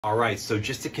All right, so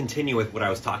just to continue with what I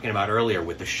was talking about earlier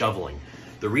with the shoveling,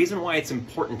 the reason why it's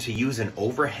important to use an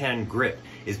overhand grip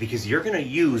is because you're going to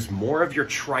use more of your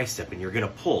tricep and you're going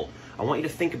to pull. I want you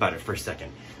to think about it for a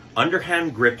second.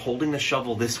 Underhand grip, holding the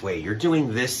shovel this way, you're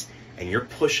doing this and you're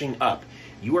pushing up.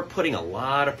 You are putting a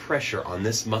lot of pressure on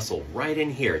this muscle right in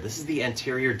here. This is the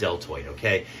anterior deltoid,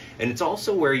 okay? And it's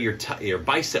also where your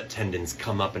bicep tendons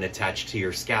come up and attach to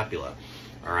your scapula,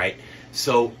 all right?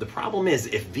 So the problem is,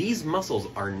 if these muscles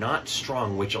are not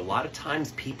strong, which a lot of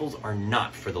times people's are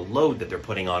not for the load that they're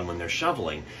putting on when they're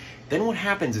shoveling, then what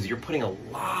happens is you're putting a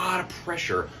lot of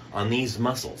pressure on these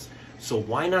muscles. So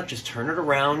why not just turn it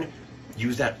around,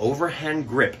 use that overhand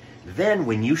grip. Then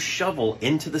when you shovel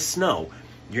into the snow,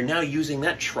 you're now using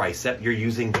that tricep, you're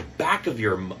using the back of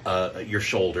your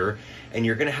shoulder, and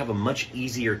you're gonna have a much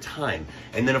easier time.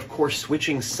 And then of course,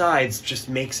 switching sides just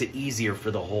makes it easier for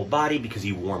the whole body because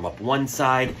you warm up one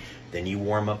side, then you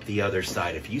warm up the other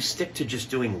side. If you stick to just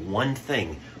doing one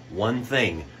thing,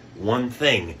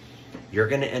 you're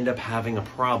gonna end up having a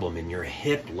problem in your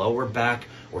hip, lower back,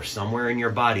 or somewhere in your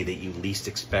body that you least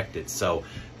expect it. So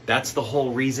that's the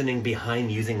whole reasoning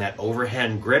behind using that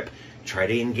overhand grip. Try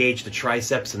to engage the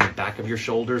triceps and the back of your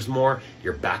shoulders more.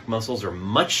 Your back muscles are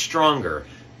much stronger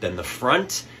than the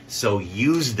front, so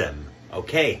use them.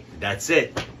 Okay, that's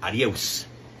it. Adios.